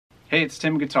Hey, it's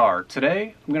Tim Guitar.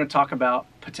 Today I'm going to talk about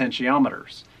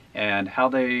potentiometers and how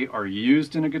they are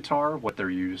used in a guitar, what they're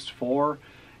used for,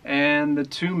 and the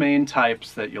two main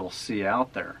types that you'll see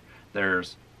out there.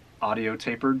 There's audio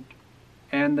tapered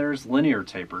and there's linear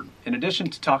tapered. In addition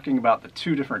to talking about the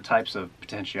two different types of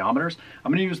potentiometers,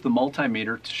 I'm going to use the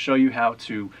multimeter to show you how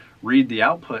to read the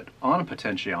output on a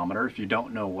potentiometer if you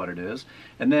don't know what it is,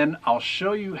 and then I'll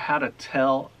show you how to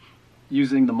tell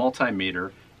using the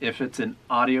multimeter if it's an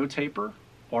audio taper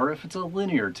or if it's a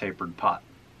linear tapered pot.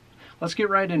 Let's get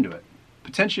right into it.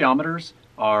 Potentiometers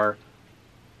are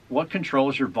what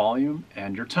controls your volume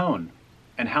and your tone,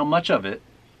 and how much of it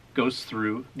goes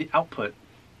through the output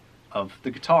of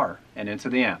the guitar and into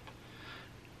the amp.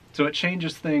 So it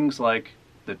changes things like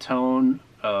the tone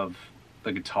of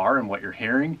the guitar and what you're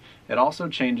hearing. It also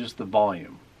changes the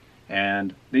volume,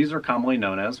 and these are commonly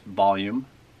known as volume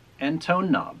and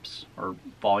tone knobs, or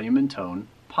volume and tone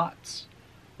pots,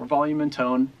 or volume and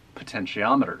tone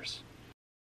potentiometers.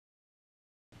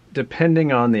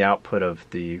 Depending on the output of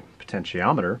the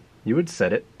potentiometer, you would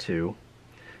set it to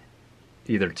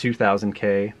either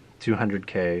 2000K,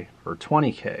 200K, or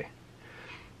 20K.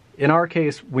 In our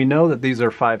case, we know that these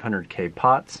are 500K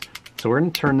pots, so we're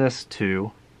going to turn this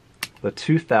to the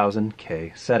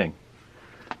 2000K setting.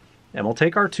 And we'll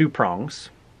take our two prongs.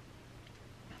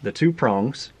 The two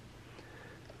prongs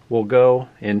will go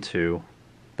into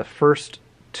the first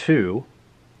two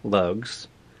lugs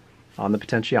on the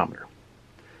potentiometer.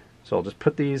 So I'll just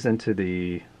put these into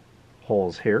the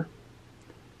holes here.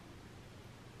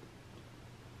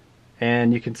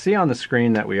 And you can see on the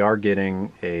screen that we are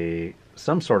getting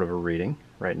some sort of a reading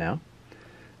right now,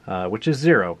 which is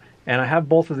 0. And I have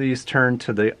both of these turned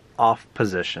to the off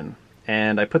position.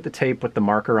 And I put the tape with the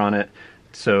marker on it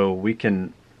so we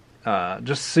can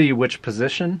just see which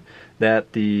position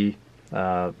that the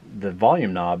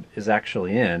volume knob is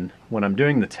actually in when I'm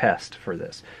doing the test for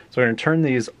this. So we're going to turn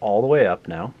these all the way up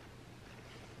now.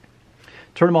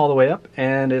 Turn them all the way up,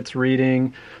 and it's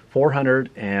reading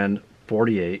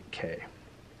 448K.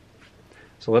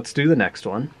 So let's do the next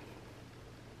one.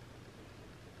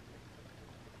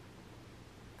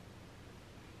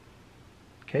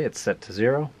 Okay, it's set to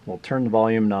 0. We'll turn the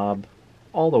volume knob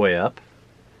all the way up.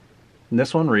 And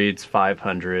this one reads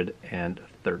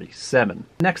 537.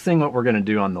 Next thing what we're going to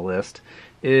do on the list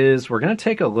is we're going to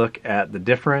take a look at the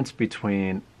difference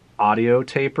between audio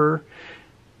taper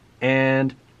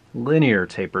and linear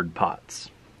tapered pots.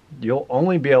 You'll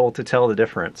only be able to tell the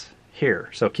difference here,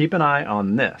 so keep an eye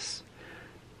on this.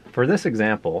 For this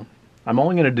example, I'm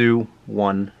only going to do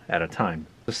one at a time.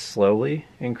 Just slowly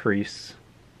increase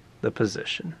the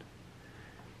position.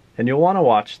 And you'll want to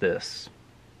watch this.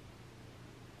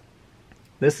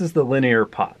 This is the linear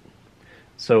pot.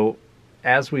 So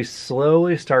as we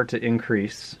slowly start to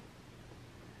increase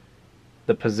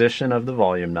the position of the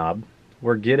volume knob,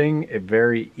 we're getting a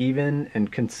very even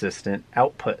and consistent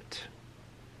output.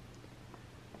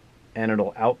 And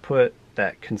it'll output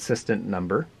that consistent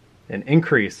number and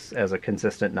increase as a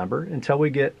consistent number until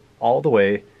we get all the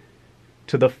way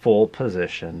to the full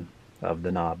position of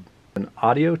the knob. An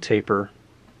audio taper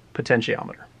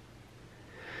potentiometer.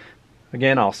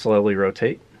 Again, I'll slowly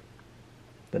rotate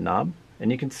the knob,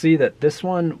 and you can see that this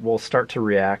one will start to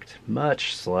react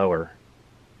much slower.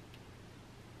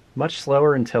 Much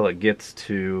slower until it gets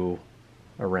to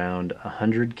around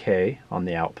 100K on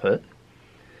the output.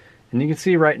 And you can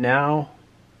see right now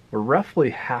we're roughly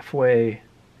halfway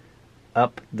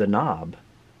up the knob,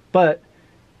 but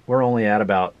we're only at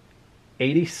about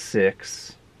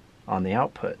 86 on the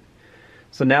output.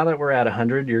 So now that we're at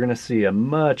 100, you're going to see a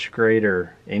much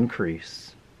greater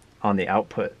increase on the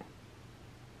output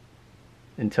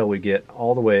until we get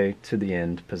all the way to the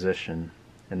end position,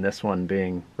 and this one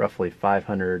being roughly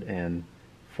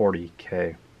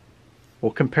 540K.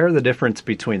 We'll compare the difference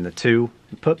between the two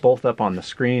and put both up on the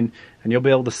screen, and you'll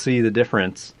be able to see the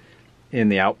difference in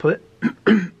the output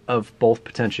of both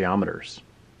potentiometers.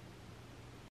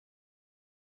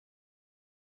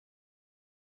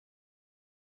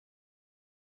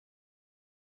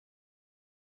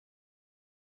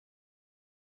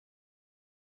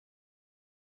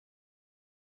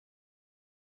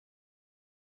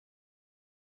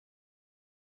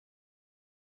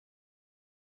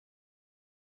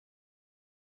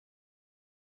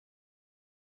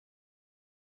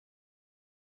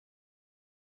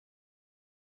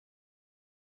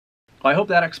 Well, I hope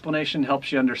that explanation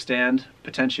helps you understand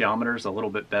potentiometers a little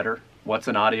bit better. What's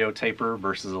an audio taper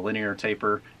versus a linear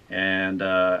taper, and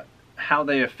how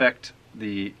they affect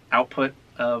the output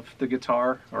of the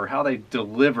guitar, or how they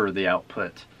deliver the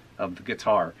output of the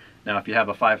guitar. Now, if you have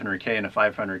a 500K and a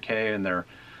 500K and they're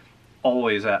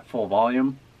always at full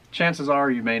volume, chances are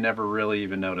you may never really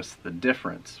even notice the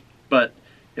difference. But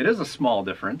it is a small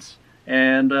difference,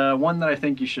 and one that I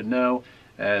think you should know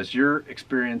as you're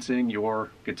experiencing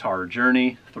your guitar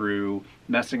journey through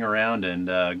messing around and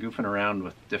goofing around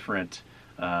with different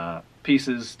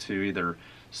pieces to either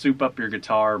soup up your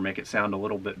guitar, make it sound a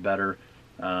little bit better.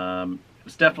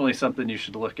 It's definitely something you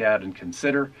should look at and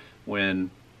consider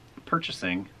when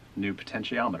purchasing new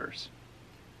potentiometers.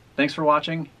 Thanks for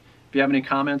watching. If you have any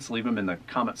comments, leave them in the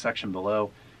comment section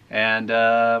below. And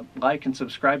like and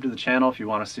subscribe to the channel if you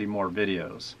want to see more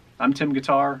videos. I'm Tim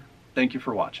Guitar. Thank you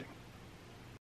for watching.